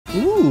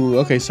Ooh,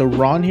 okay, so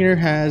Ron here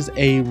has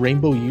a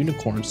rainbow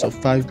unicorn, so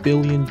 5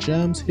 billion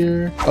gems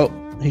here. Oh,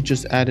 he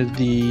just added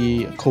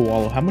the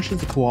koala. How much does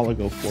the koala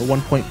go for?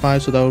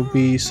 1.5, so that would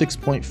be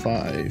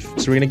 6.5.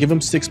 So we're gonna give him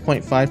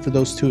 6.5 for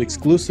those 2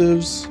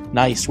 exclusives.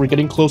 Nice, we're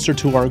getting closer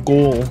to our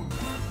goal.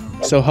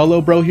 So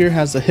Hello Bro here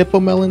has a hippo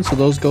melon, so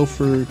those go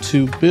for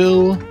 2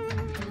 bill.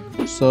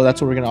 So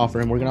that's what we're gonna offer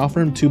him. We're gonna offer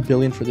him 2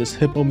 billion for this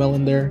hippo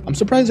melon there. I'm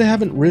surprised they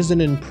haven't risen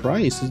in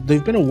price.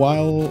 They've been a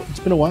while. It's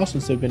been a while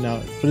since they've been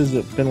out. What has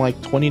it been, like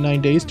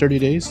 29 days, 30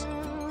 days?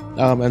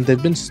 And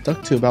they've been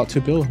stuck to about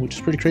 2 bill, which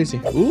is pretty crazy.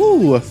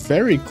 Ooh, a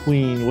fairy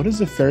queen. What does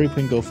the fairy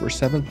queen go for?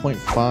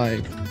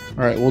 7.5.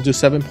 All right, we'll do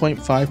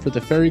 7.5 for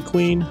the fairy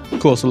queen.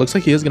 Cool, so it looks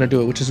like he is gonna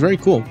do it, which is very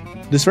cool.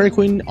 This fairy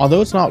queen,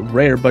 although it's not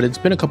rare, but it's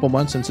been a couple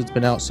months since it's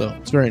been out, so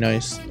it's very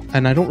nice.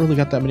 And I don't really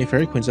got that many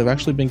fairy queens. I've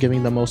actually been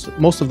giving them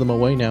most of them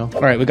away now.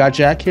 All right, we got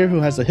Jack here who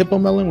has a hippo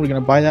melon. We're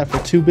gonna buy that for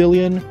 2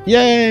 billion.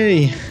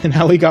 Yay! And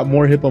now we got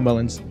more hippo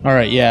melons. All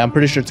right, yeah, I'm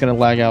pretty sure it's gonna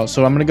lag out,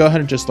 so I'm gonna go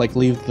ahead and just like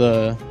leave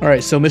the... All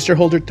right, so Mr.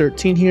 Holder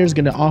 13 here is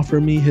gonna offer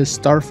me his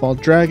Starfall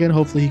Dragon.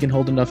 Hopefully he can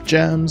hold enough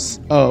gems.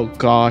 Oh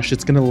gosh,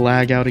 it's gonna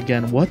lag out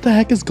again. What the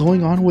heck is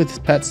going on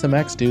with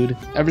PetSMX, dude?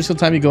 Every single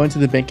time you go into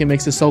the bank, it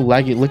makes it so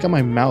laggy. Look at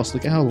my mouse.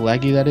 Look at how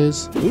laggy that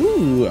is.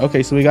 Ooh,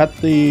 okay, so we got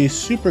the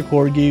Super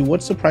Corgi.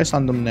 What's the price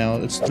on them now?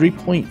 It's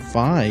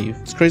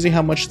 3.5. It's crazy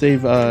how much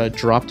they've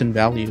dropped in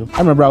value. I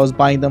remember I was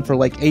buying them for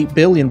like 8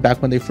 billion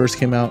back when they first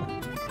came out.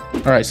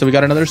 All right, so we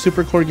got another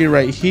Super Corgi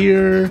right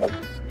here.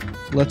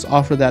 Let's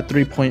offer that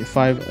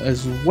 3.5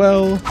 as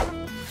well.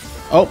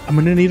 Oh, I'm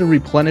gonna need to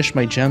replenish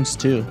my gems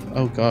too.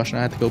 Oh gosh, I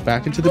have to go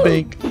back into the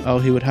bank. Oh,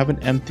 he would have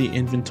an empty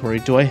inventory.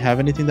 Do I have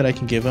anything that I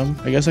can give him?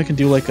 I guess I can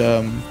do like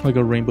a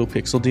rainbow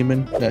pixel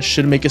demon. That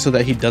should make it so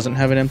that he doesn't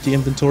have an empty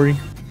inventory.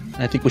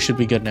 I think we should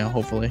be good now,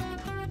 hopefully.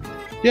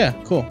 Yeah,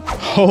 cool.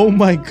 Oh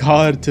my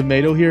god,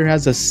 Tomato here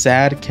has a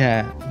sad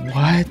cat.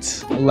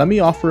 What? Let me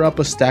offer up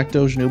a stack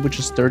Doge noob, which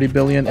is 30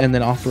 billion, and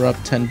then offer up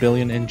 10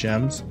 billion in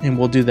gems, and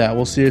we'll do that.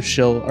 We'll see if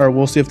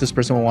we'll see if this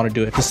person will want to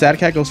do it. The sad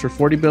cat goes for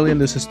 40 billion.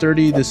 This is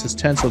 30, this is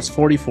 10, so it's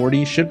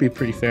 40. Should be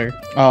pretty fair.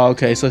 Oh,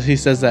 okay, so he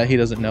says that he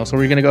doesn't know, so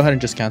we're gonna go ahead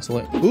and just cancel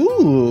it.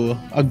 Ooh,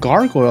 a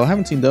gargoyle. I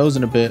haven't seen those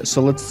in a bit,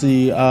 so let's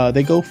see.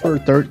 They go for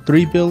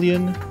 3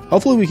 billion.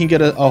 Hopefully we can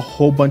get a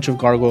whole bunch of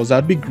gargoyles.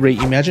 That'd be great.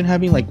 Imagine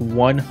having like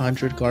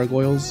 100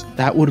 gargoyles.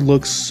 That would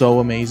look so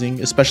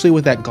amazing, especially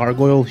with that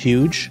gargoyle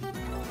huge.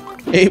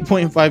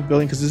 8.5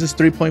 billion, because this is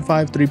 3.5,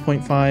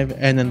 3.5,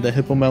 and then the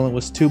hippo melon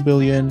was 2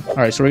 billion. All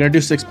right, so we're gonna do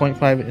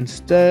 6.5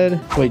 instead.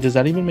 Wait, does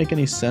that even make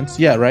any sense?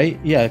 Yeah, right?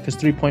 Yeah, because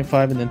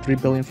 3.5 and then 3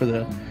 billion for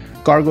the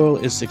gargoyle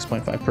is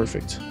 6.5.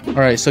 Perfect. All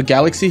right, so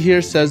Galaxy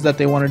here says that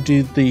they want to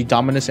do the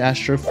Dominus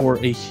Astra for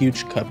a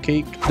huge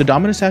cupcake. The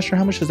Dominus Astra,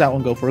 how much does that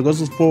one go for? It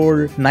goes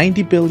for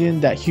 90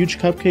 billion. That huge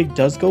cupcake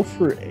does go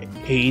for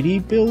 80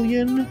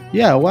 billion.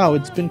 Yeah, wow,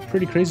 it's been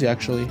pretty crazy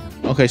actually.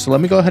 Okay, so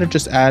let me go ahead and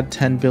just add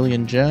 10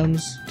 billion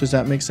gems. Does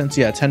that make sense?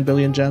 Yeah, 10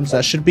 billion gems.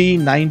 That should be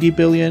 90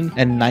 billion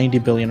and 90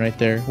 billion right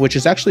there, which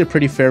is actually a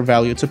pretty fair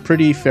value. It's a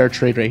pretty fair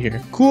trade right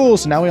here. Cool,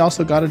 so now we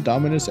also got a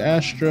Dominus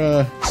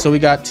Astra. So we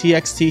got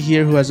TXT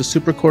here who has a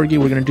Super Corgi.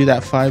 We're gonna do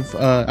that the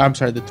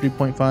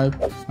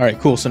 3.5. All right,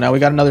 cool. So now we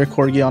got another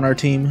Corgi on our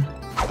team.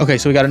 Okay,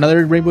 so we got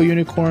another rainbow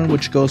unicorn,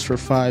 which goes for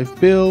 5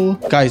 bill.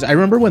 Guys, I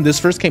remember when this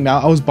first came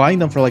out, I was buying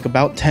them for like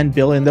about 10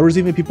 bill, and there was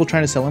even people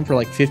trying to sell them for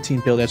like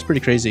 15 bill. That's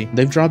pretty crazy.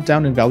 They've dropped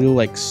down in value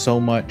like so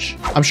much.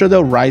 I'm sure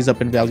they'll rise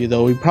up in value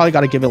though. We probably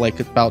got to give it like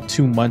about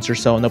 2 months or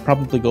so, and they'll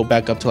probably go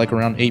back up to like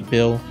around 8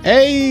 bill.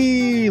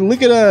 Hey,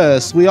 look at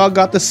us. We all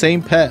got the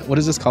same pet. What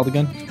is this called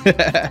again?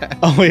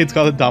 Oh wait, it's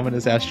called a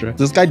Dominus Astra.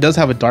 This guy does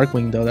have a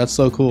Darkwing though. That's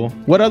so cool.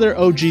 What other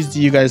OGs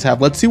do you guys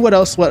have? Let's see what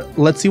else.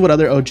 Let's see what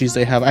other OGs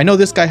they have. I know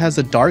this guy has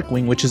a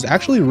Darkwing, which is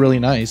actually really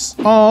nice.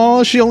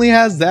 Oh, she only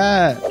has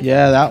that.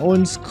 Yeah, that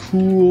one's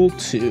cool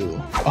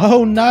too.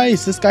 Oh,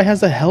 nice. This guy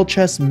has a Hell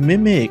Chest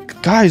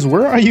Mimic. Guys,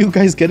 where are you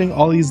guys getting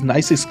all these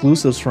nice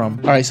exclusives from?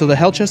 All right, so the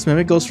Hell Chest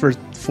Mimic goes for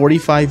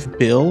 45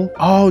 bill.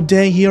 Oh,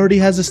 dang, he already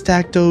has a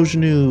Stack Doge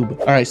noob.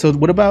 All right, so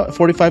what about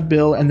 45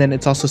 bill? And then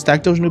it's also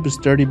Stack Doge noob is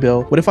 30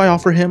 bill. What if I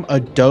offer him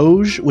a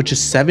Doge, which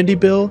is 70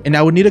 bill? And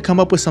I would need to come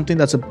up with something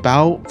that's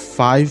about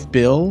 5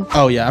 bill.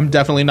 Oh yeah, I'm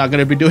definitely not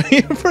gonna be doing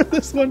it for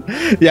this one.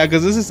 Yeah,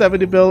 because this is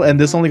 70 bill and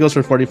this only goes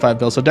for 45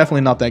 bill, so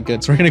definitely not that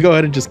good. So we're gonna go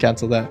ahead and just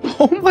cancel that.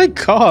 Oh my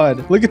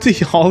god, look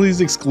at all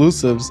these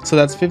exclusives. So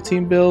that's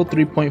 15 bill,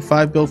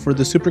 3.5 bill for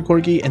the Super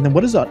Corgi, and then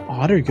what does that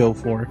otter go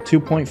for?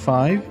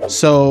 2.5.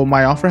 So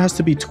my offer has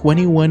to be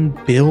 21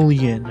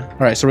 billion. All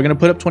right, so we're gonna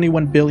put up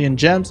 21 billion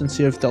gems and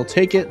see if they'll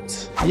take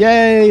it.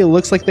 Yay,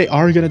 looks like they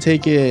are gonna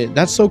take it.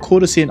 That's so cool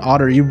to see an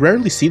otter. You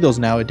rarely see those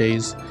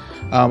nowadays.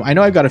 I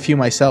know I've got a few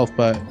myself,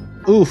 but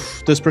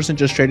oof, this person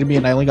just traded me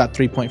and I only got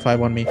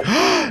 3.5 on me.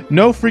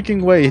 No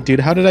freaking way, dude.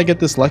 How did I get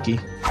this lucky?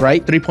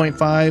 Right,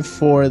 3.5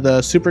 for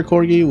the Super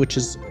Corgi, which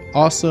is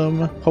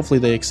Awesome. Hopefully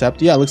they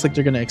accept. Yeah, it looks like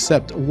they're gonna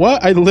accept.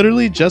 What? I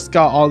literally just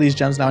got all these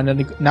gems. Now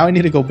I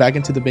need to go back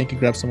into the bank and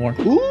grab some more.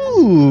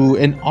 Ooh,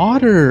 an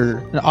otter.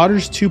 An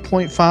otter's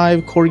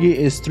 2.5. Corgi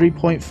is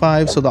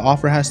 3.5. So the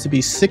offer has to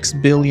be 6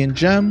 billion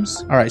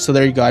gems. All right, so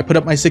there you go. I put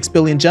up my 6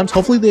 billion gems.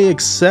 Hopefully they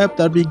accept.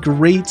 That'd be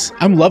great.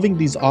 I'm loving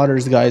these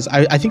otters, guys.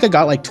 I think I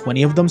got like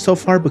 20 of them so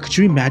far, but could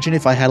you imagine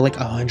if I had like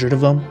 100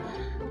 of them?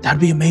 That'd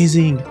be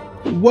amazing.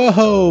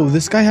 Whoa,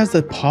 this guy has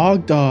the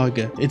Pog Dog.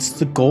 It's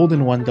the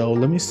golden one though.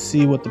 Let me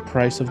see what the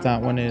price of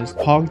that one is.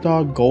 Pog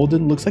Dog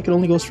golden. Looks like it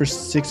only goes for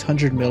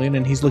 600 million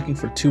and he's looking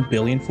for 2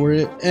 billion for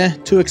it.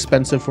 Too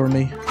expensive for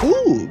me.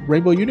 Ooh,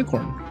 rainbow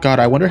unicorn. God,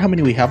 I wonder how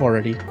many we have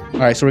already.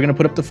 All right, so we're gonna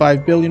put up the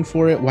 5 billion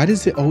for it. Why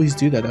does it always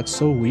do that? That's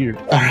so weird.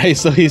 All right,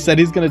 so he said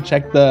he's gonna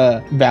check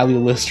the value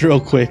list real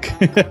quick.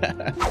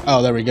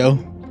 Oh, there we go.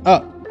 Oh,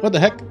 what the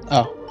heck?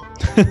 Oh,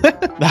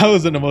 that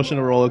was an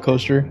emotional roller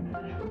coaster.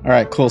 All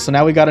right, cool. So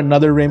now we got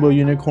another rainbow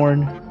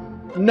unicorn.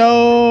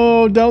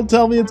 No, don't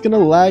tell me it's gonna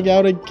lag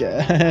out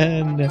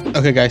again.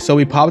 Okay, guys, so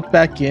we popped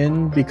back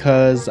in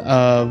because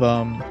of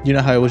you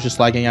know how it was just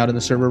lagging out in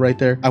the server right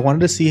there. I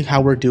wanted to see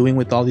how we're doing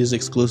with all these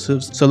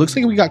exclusives. So it looks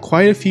like we got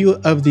quite a few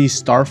of these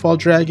Starfall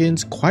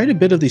dragons, quite a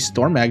bit of these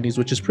storm agnies,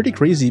 which is pretty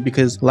crazy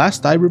because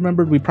last I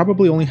remembered we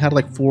probably only had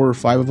like 4 or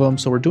 5 of them,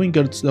 so we're doing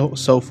good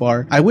so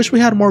far. I wish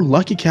we had more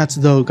lucky cats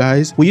though,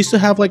 guys. We used to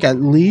have like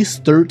at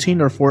least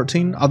 13 or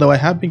 14, although I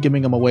have been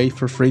giving them away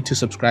for free to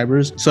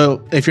subscribers.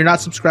 So if you're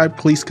not subscribed,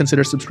 please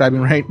consider subscribing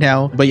right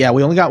now. But yeah,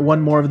 we only got 1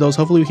 more of those.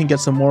 Hopefully we can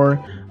get some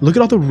more. Look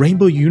at all the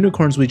rainbow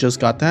unicorns we just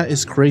got. That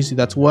is crazy.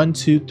 That's 1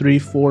 2 3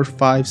 4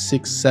 5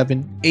 6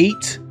 7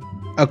 8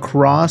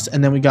 across,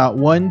 and then we got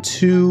 1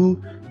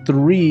 2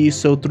 3,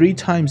 so 3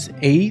 times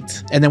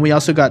 8, and then we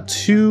also got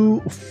 2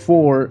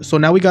 4, so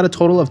now we got a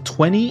total of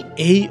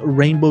 28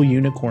 rainbow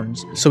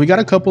unicorns. So we got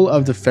a couple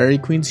of the fairy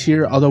queens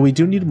here, although we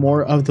do need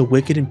more of the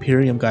wicked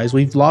imperium, guys.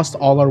 We've lost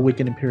all our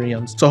wicked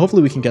imperiums, so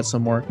hopefully we can get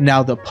some more.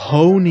 Now the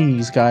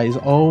ponies, guys,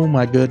 oh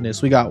my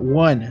goodness, we got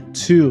 1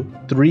 2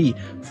 3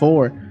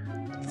 4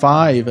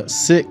 5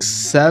 6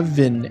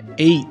 7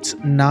 8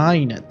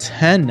 9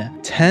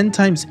 10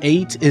 times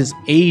 8 is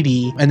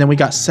 80, and then we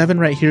got 7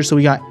 right here, so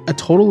we got a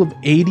total of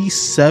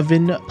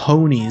 87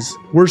 ponies.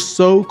 We're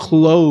so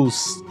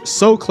close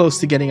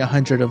to getting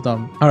 100 of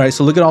them. All right,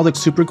 so look at all the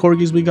super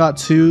corgis we got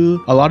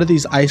too. A lot of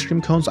these ice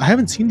cream cones, I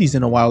haven't seen these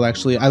in a while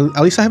actually.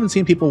 At least I haven't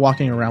seen people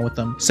walking around with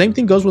them. Same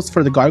thing goes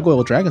for the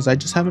gargoyle dragons. I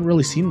just haven't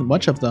really seen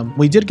much of them.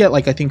 We did get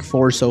like I think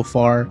 4 so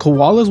far.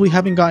 Koalas, we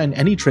haven't gotten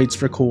any trades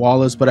for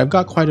koalas, but I've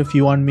got quite a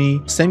few on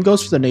me. Same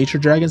goes for the nature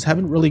dragons.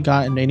 Haven't really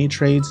gotten any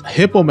trades.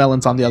 Hippo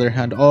melons on the other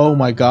hand, oh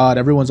my god,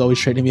 everyone's always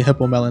trading me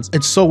hippo melons.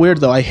 It's so weird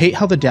though. I hate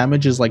how the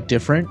damage is like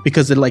different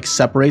because it like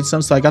separates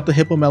them. So I got the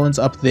hippo melons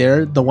up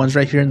there, the ones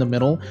right here in the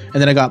middle, and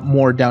then I got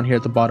more down here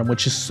at the bottom,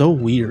 which is so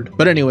weird.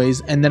 But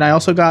anyways, and then I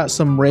also got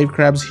some rave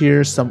crabs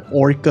here, some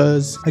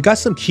orcas. I got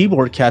some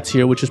keyboard cats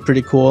here, which is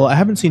pretty cool. I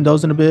haven't seen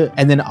those in a bit.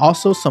 And then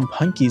also some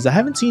punkies. I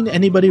haven't seen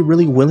anybody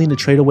really willing to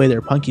trade away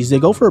their punkies. They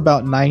go for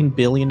about 9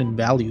 billion in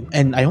value,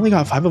 and I only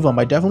got 5 of them.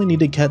 I definitely need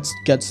to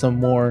get some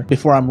more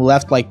before I'm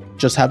left like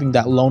just having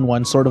that lone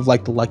one, sort of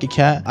like the lucky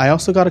cat. I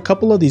also got a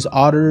couple of these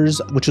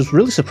otters, which is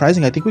really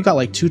surprising. I think we got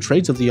like 2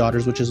 trades of the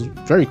otters, which is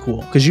very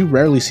cool because you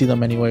rarely see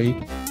them anyway.